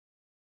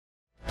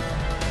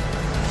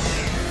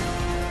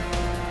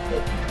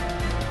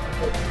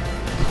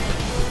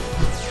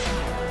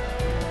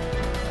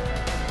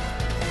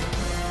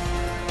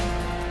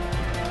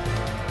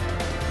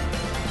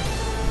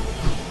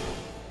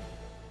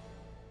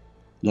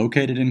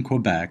Located in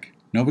Quebec,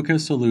 Novika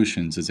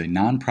Solutions is a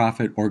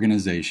non-profit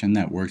organization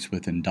that works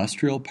with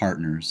industrial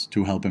partners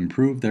to help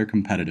improve their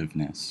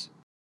competitiveness.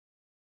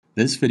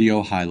 This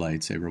video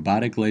highlights a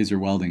robotic laser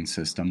welding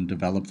system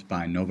developed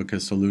by Novika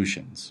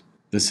Solutions.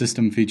 The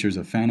system features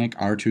a FANUC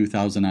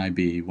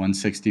R2000IB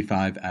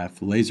 165F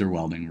laser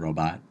welding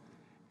robot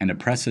and a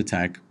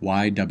Precitech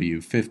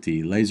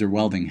YW50 laser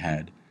welding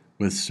head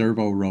with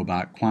Servo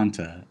Robot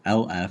Quanta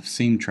LF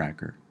seam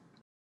tracker.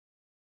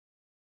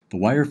 The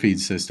wire feed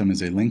system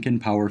is a Lincoln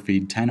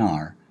PowerFeed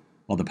 10R,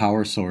 while the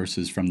power source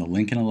is from the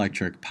Lincoln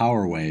Electric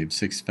PowerWave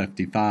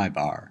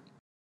 655R.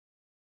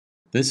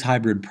 This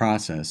hybrid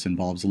process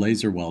involves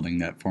laser welding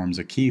that forms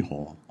a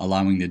keyhole,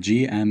 allowing the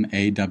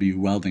GMAW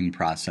welding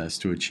process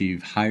to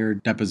achieve higher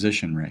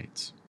deposition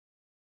rates.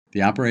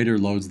 The operator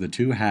loads the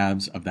two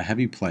halves of the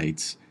heavy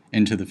plates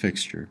into the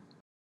fixture.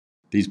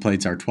 These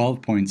plates are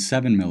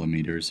 12.7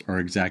 millimeters, or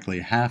exactly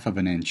half of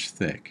an inch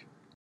thick.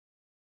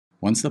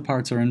 Once the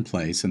parts are in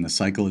place and the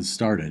cycle is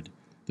started,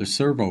 the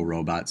servo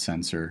robot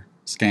sensor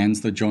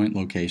scans the joint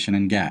location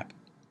and gap.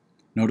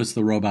 Notice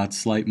the robot's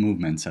slight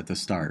movements at the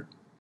start.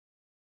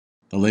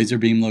 The laser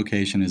beam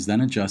location is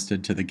then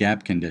adjusted to the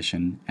gap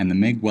condition and the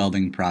MIG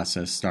welding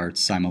process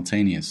starts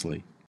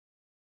simultaneously.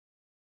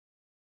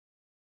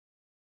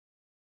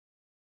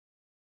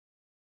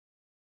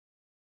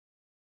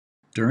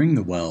 During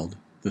the weld,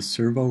 the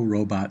servo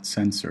robot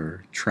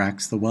sensor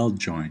tracks the weld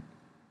joint,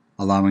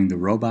 allowing the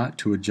robot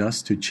to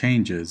adjust to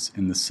changes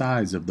in the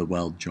size of the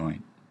weld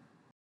joint.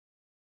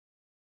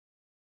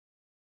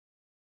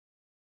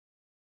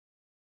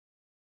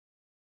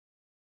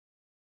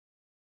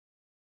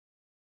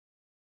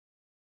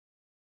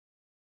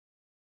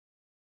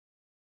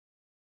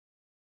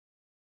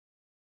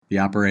 The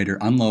operator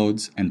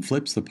unloads and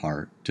flips the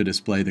part to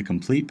display the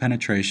complete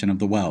penetration of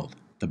the weld.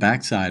 The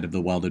backside of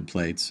the welded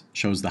plates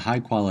shows the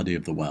high quality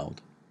of the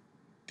weld.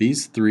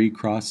 These three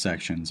cross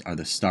sections are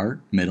the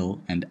start,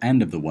 middle, and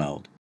end of the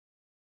weld.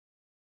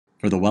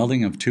 For the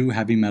welding of two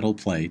heavy metal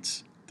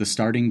plates, the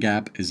starting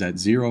gap is at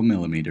 0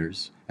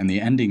 millimeters and the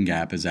ending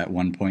gap is at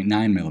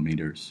 1.9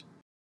 millimeters.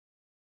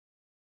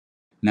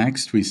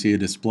 Next, we see a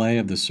display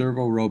of the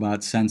servo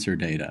robot sensor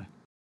data.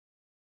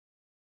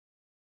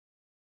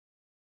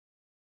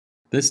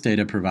 This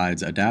data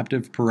provides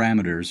adaptive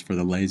parameters for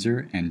the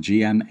laser and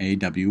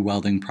GMAW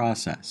welding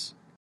process.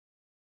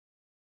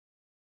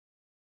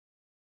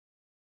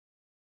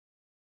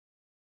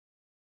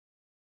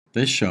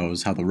 This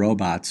shows how the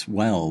robot's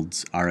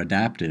welds are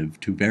adaptive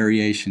to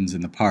variations in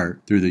the part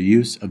through the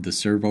use of the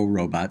servo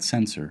robot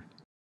sensor.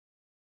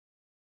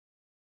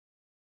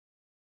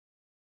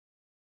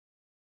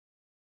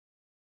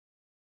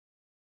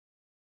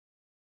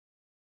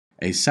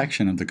 A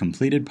section of the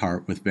completed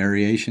part with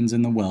variations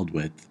in the weld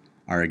width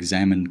are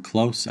examined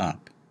close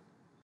up.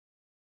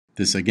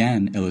 This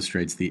again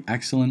illustrates the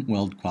excellent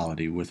weld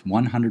quality with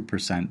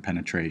 100%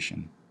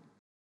 penetration.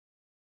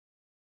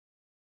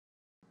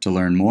 To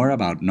learn more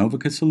about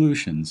Novika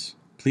Solutions,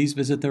 please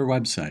visit their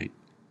website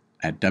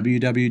at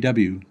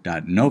www.novika.ca.